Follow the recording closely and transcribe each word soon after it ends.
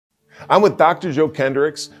I'm with Dr. Joe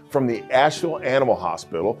Kendrick from the Asheville Animal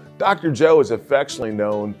Hospital. Dr. Joe is affectionately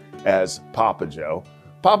known as Papa Joe.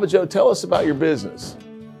 Papa Joe, tell us about your business.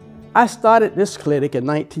 I started this clinic in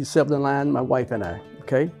 1979, my wife and I,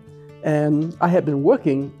 okay? And I had been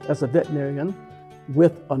working as a veterinarian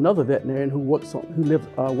with another veterinarian who works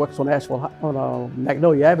on Asheville, on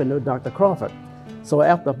Magnolia Avenue, Dr. Crawford. So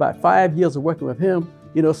after about 5 years of working with him,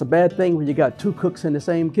 you know, it's a bad thing when you got two cooks in the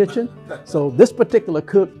same kitchen. So this particular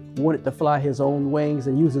cook wanted to fly his own wings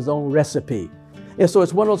and use his own recipe. And so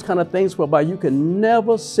it's one of those kind of things whereby you can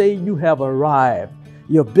never say you have arrived.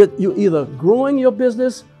 You're either growing your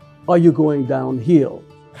business or you're going downhill.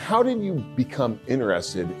 How did you become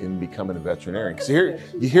interested in becoming a veterinarian? Because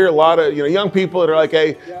you hear a lot of young people that are like,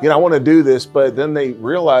 hey, I want to do this, but then they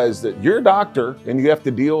realize that you're a doctor and you have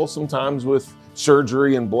to deal sometimes with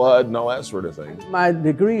surgery and blood and all that sort of thing. My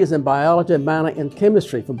degree is in biology and minor in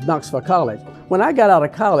chemistry from Knoxville College. When I got out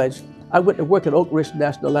of college, I went to work at Oak Ridge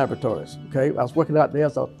National Laboratories. Okay, I was working out there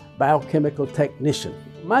as a biochemical technician.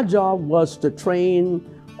 My job was to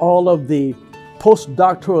train all of the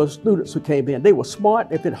postdoctoral students who came in. They were smart.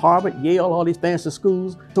 They fit Harvard, Yale, all these fancy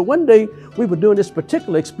schools. So one day we were doing this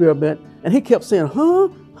particular experiment and he kept saying, huh?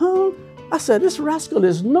 I said, this rascal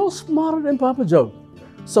is no smarter than Papa Joe.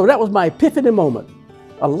 So that was my epiphany moment.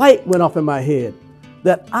 A light went off in my head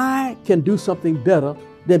that I can do something better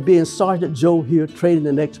than being Sergeant Joe here training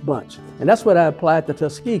the next bunch. And that's what I applied to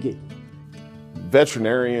Tuskegee.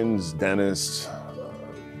 Veterinarians, dentists,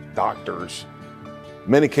 doctors,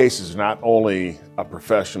 many cases are not only a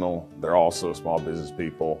professional, they're also small business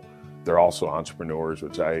people. They're also entrepreneurs,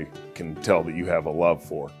 which I can tell that you have a love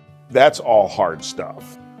for. That's all hard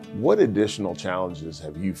stuff. What additional challenges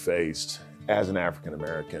have you faced as an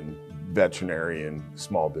African-American veterinarian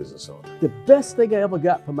small business owner? The best thing I ever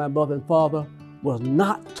got from my mother and father was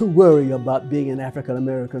not to worry about being an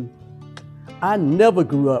African-American. I never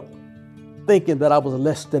grew up thinking that I was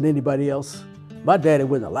less than anybody else. My daddy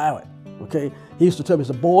wouldn't allow it, okay? He used to tell me, he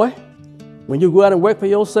said, boy, when you go out and work for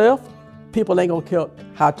yourself, people ain't gonna care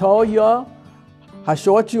how tall you are, how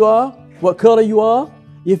short you are, what color you are.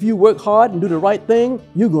 If you work hard and do the right thing,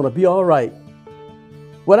 you're gonna be all right.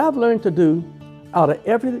 What I've learned to do, out of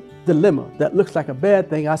every dilemma that looks like a bad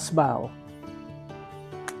thing, I smile.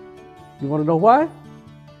 You want to know why?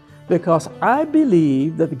 Because I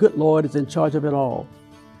believe that the good Lord is in charge of it all.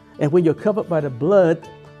 And when you're covered by the blood,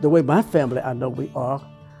 the way my family I know we are,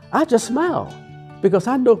 I just smile. Because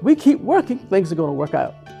I know if we keep working, things are going to work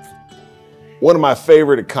out. One of my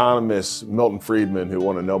favorite economists, Milton Friedman, who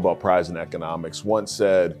won a Nobel Prize in economics, once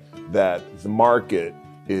said that the market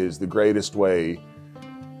is the greatest way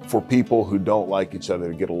for people who don't like each other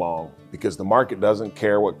to get along, because the market doesn't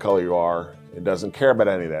care what color you are. It doesn't care about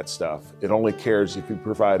any of that stuff. It only cares if you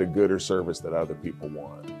provide a good or service that other people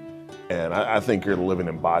want. And I think you're the living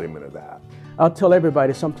embodiment of that. I'll tell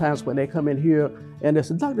everybody sometimes when they come in here and they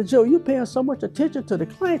say, Dr. Joe, you're paying so much attention to the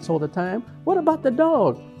clients all the time. What about the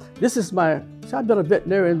dog? I've been a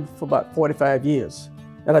veterinarian for about 45 years.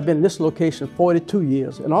 And I've been in this location 42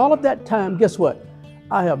 years. And all of that time, guess what?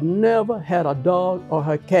 I have never had a dog or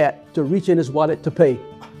a cat to reach in his wallet to pay.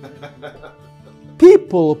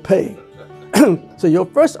 People pay. So your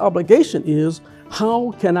first obligation is,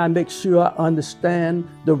 how can I make sure I understand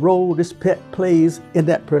the role this pet plays in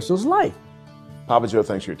that person's life? Papa Joe,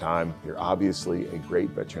 thanks for your time. You're obviously a great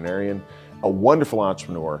veterinarian, a wonderful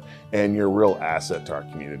entrepreneur, and you're a real asset to our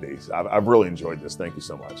communities. I've really enjoyed this. Thank you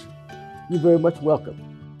so much. You're very much welcome.